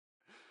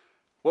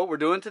What we're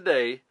doing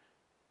today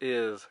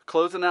is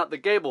closing out the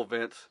gable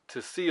vents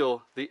to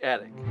seal the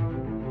attic.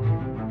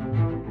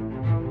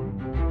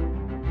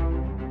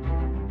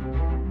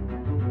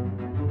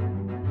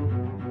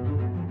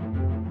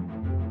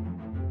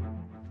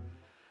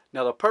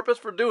 Now the purpose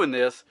for doing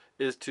this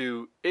is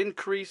to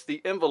increase the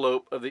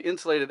envelope of the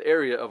insulated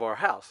area of our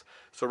house.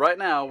 So right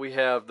now we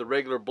have the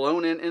regular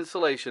blown in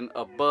insulation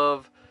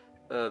above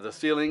the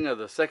ceiling of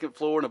the second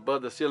floor and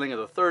above the ceiling of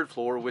the third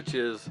floor, which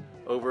is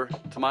over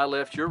to my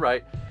left, your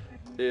right,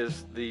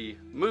 is the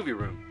movie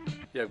room.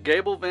 You have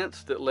gable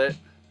vents that let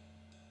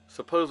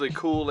supposedly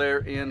cool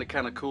air in to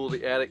kind of cool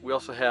the attic. We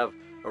also have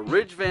a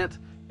ridge vent,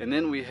 and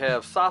then we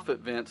have soffit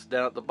vents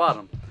down at the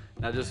bottom.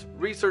 Now just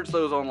research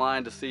those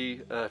online to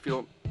see if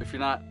you're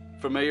not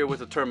familiar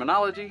with the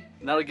terminology,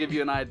 and that'll give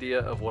you an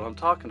idea of what I'm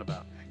talking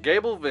about.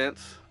 Gable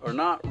vents are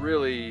not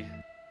really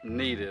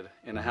needed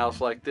in a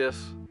house like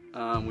this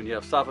when you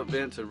have soffit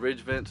vents and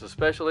ridge vents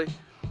especially,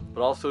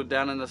 but also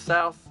down in the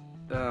south,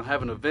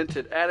 having a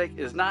vented attic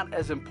is not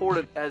as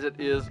important as it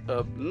is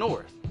up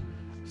north.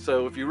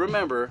 So if you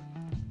remember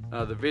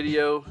the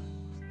video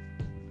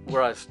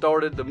where I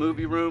started the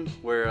movie room,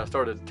 where I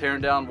started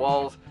tearing down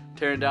walls,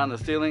 tearing down the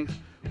ceilings,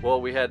 well,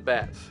 we had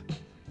bats.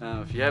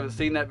 If you haven't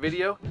seen that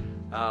video,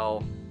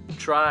 I'll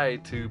try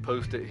to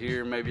post it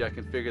here. Maybe I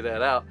can figure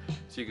that out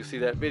so you can see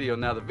that video.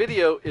 Now the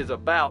video is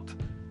about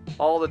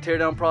all the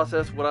teardown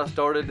process, what I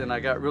started, and I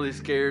got really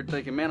scared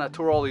thinking, man, I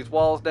tore all these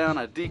walls down,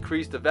 I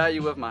decreased the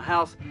value of my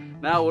house.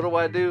 Now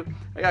what do?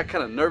 I got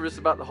kind of nervous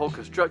about the whole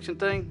construction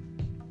thing.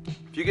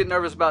 If you get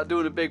nervous about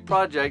doing a big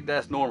project,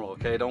 that's normal,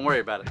 okay? Don't worry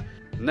about it.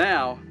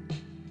 Now,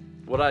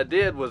 what I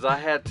did was I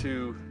had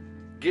to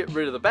get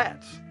rid of the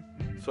bats.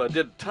 So I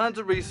did tons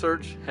of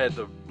research, had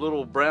the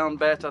little brown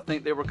bats, I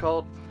think they were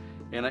called,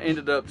 and I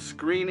ended up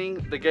screening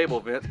the gable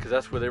vents because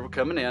that's where they were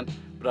coming in,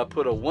 but I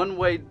put a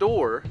one-way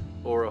door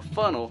or a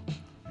funnel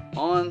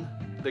on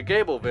the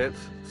gable vents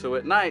so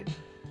at night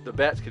the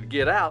bats could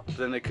get out,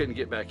 then they couldn't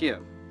get back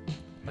in.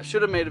 I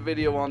should have made a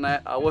video on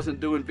that. I wasn't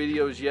doing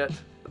videos yet.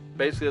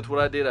 Basically that's what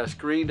I did. I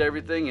screened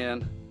everything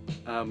in,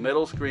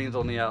 metal screens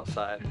on the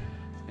outside,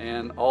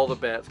 and all the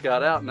bats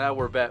got out. Now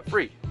we're bat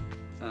free.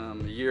 A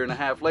year and a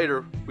half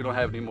later, we don't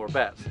have any more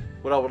bats.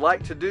 What I would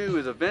like to do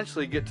is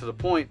eventually get to the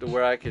point to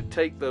where I could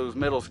take those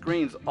metal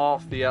screens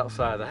off the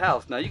outside of the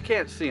house. Now you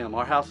can't see them.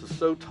 Our house is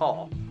so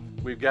tall.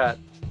 We've got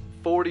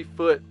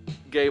 40-foot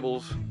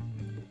gables,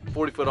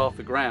 40 foot off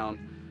the ground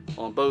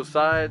on both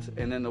sides,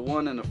 and then the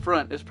one in the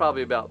front is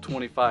probably about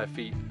 25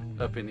 feet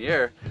up in the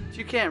air. So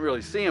you can't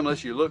really see them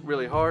unless you look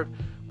really hard,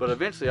 but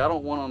eventually I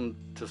don't want them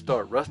to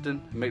start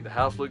rusting and make the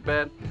house look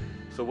bad.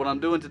 So what I'm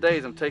doing today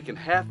is I'm taking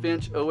 1/2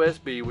 inch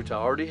OSB, which I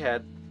already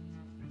had,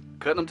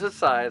 cutting them to the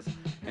size,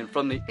 and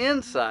from the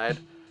inside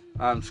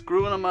I'm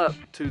screwing them up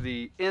to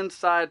the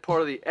inside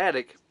part of the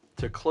attic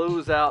to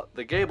close out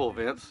the gable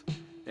vents,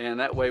 and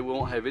that way we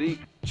won't have any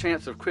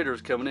chance of critters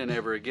coming in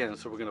ever again.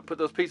 So we're going to put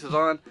those pieces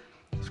on,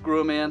 screw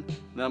them in, and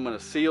then I'm going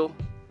to seal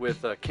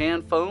with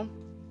can foam,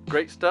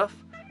 great stuff,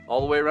 all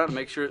the way around to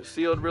make sure it's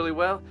sealed really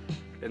well,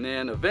 and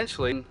then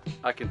eventually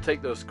I can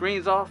take those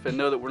screens off and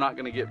know that we're not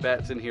going to get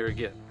bats in here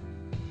again.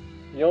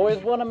 You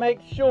always want to make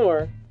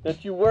sure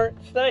that you work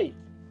safe.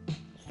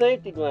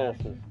 Safety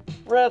glasses,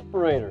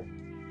 respirator,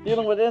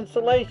 dealing with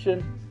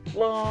insulation,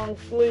 long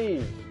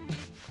sleeves,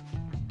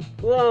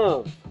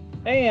 gloves,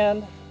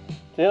 and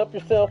to help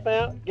yourself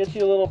out, get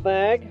you a little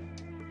bag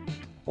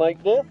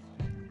like this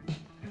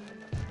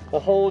to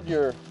hold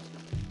your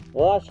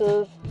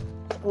washers,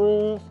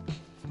 screws,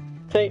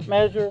 tape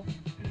measure,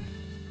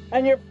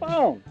 and your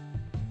phone.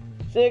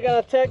 See, I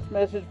got a text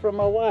message from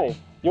my wife.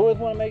 You always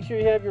want to make sure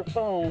you have your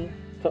phone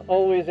to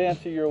always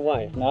answer your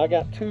wife. Now I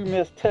got 2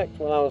 missed texts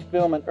when I was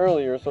filming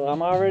earlier, so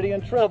I'm already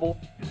in trouble.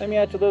 Let me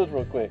answer those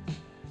real quick.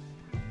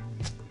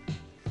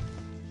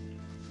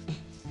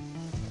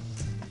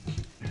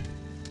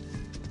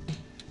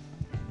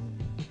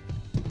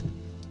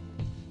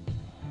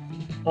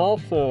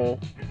 Also,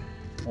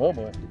 oh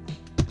boy.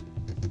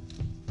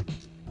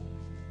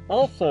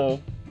 Also,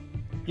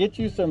 get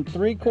you some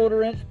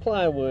 3/4 inch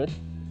plywood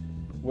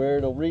where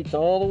it'll reach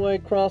all the way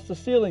across the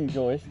ceiling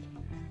joist.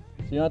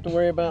 You don't have to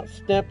worry about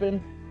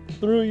stepping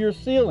through your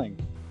ceiling.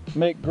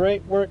 Make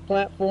great work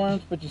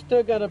platforms, but you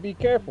still got to be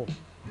careful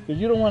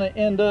because you don't want to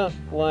end up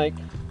like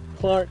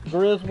Clark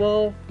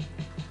Griswold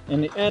in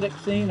the attic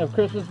scene of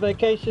Christmas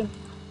Vacation.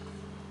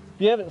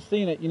 If you haven't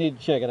seen it, you need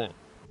to check it out.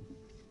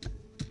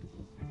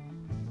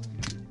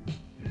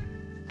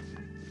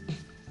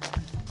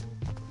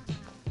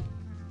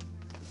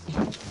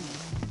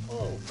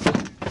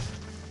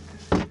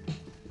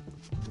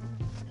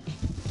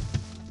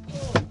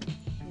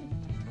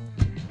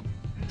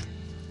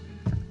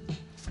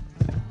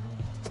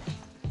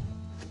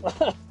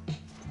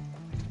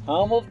 I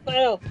almost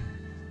fell.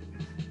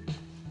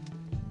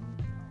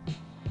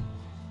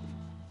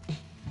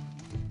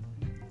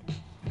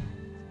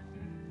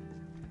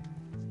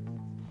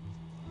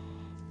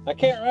 I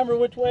can't remember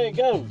which way it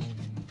goes.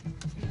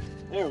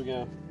 There we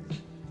go.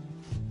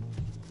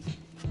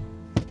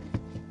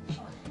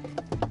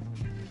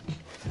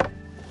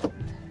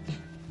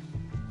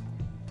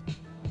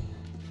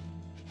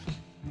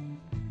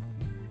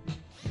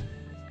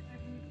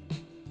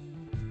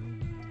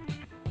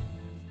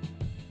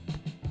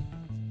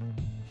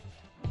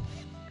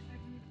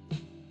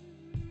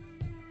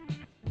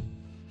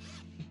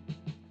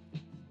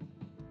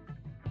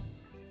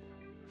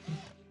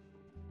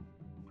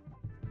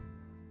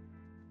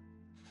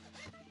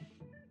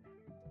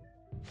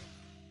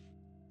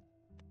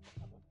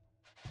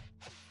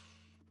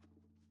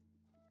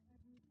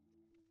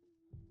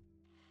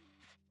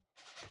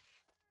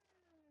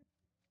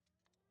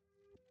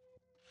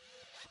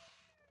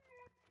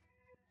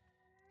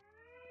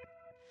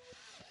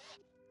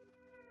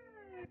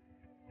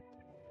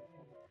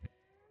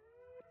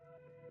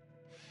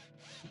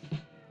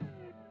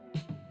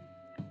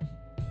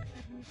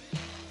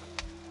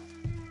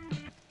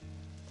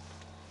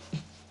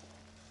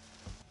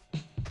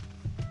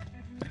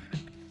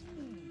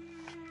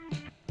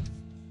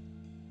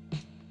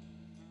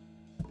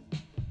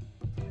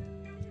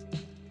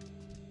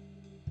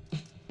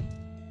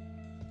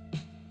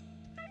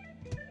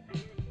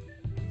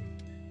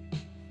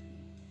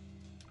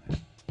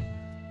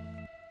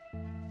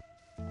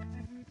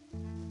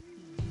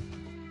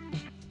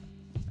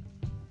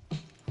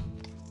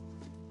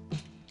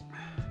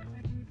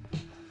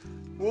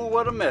 Well,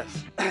 what a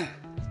mess. If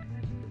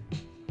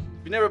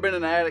you've never been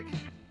in an attic,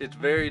 it's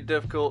very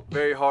difficult,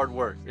 very hard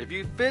work. If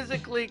you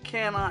physically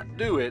cannot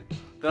do it,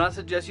 then I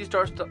suggest you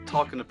start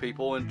talking to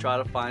people and try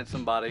to find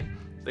somebody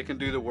that can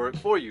do the work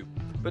for you.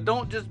 But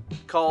don't just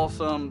call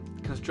some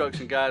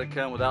construction guy to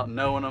come without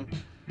knowing them,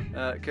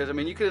 because I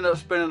mean, you could end up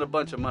spending a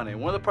bunch of money.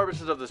 One of the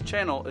purposes of this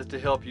channel is to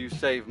help you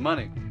save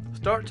money.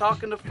 Start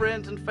talking to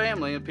friends and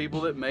family and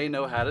people that may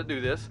know how to do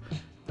this,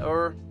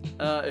 or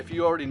if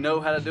you already know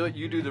how to do it,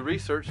 you do the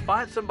research.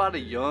 Find somebody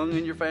young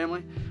in your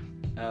family,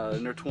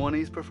 in their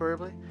 20s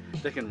preferably,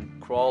 that can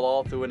crawl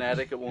all through an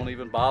attic. It won't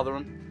even bother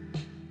them,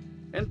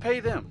 and pay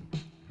them.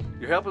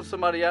 You're helping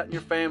somebody out in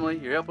your family,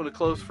 you're helping a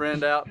close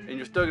friend out, and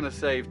you're still going to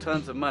save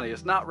tons of money.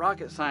 It's not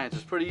rocket science.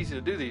 It's pretty easy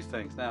to do these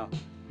things. Now,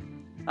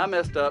 I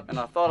messed up and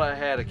I thought I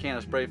had a can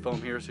of spray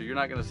foam here, so you're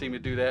not going to see me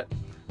do that.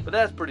 But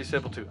that's pretty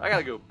simple too. I got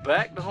to go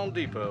back to Home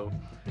Depot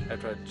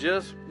after I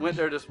just went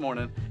there this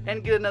morning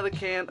and get another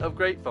can of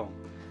great foam.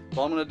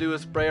 All I'm going to do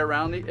is spray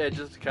around the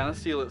edges to kind of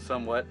seal it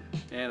somewhat,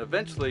 and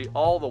eventually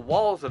all the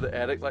walls of the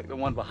attic, like the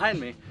one behind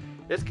me,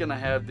 it's going to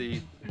have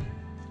the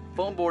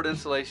foam board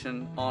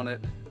insulation on it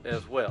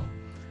as well,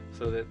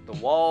 so that the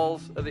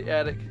walls of the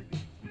attic,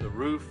 the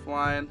roof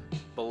line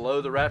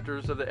below the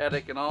rafters of the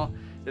attic and all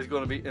is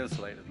going to be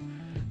insulated.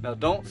 Now,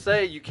 don't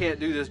say you can't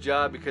do this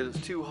job because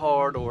it's too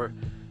hard, or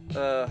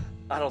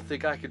I don't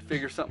think I could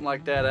figure something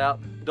like that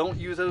out. Don't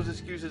use those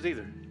excuses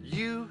either.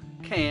 You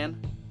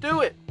can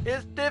do it.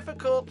 It's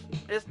difficult.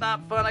 It's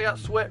not fun. I got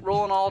sweat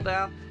rolling all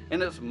down,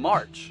 and it's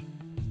March.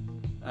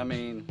 I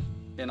mean,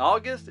 in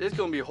August, it's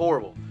going to be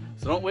horrible.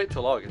 So don't wait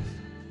till August.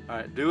 All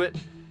right, do it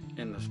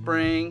in the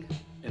spring,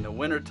 in the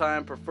winter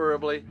time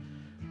preferably,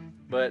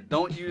 but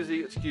don't use the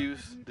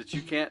excuse that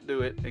you can't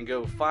do it and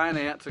go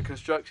finance a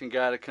construction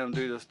guy to come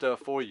do this stuff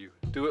for you.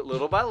 Do it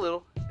little by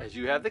little as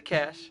you have the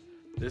cash.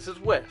 This is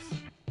Wes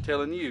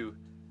telling you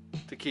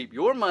to keep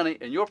your money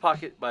in your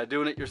pocket by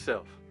doing it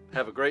yourself.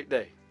 Have a great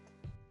day.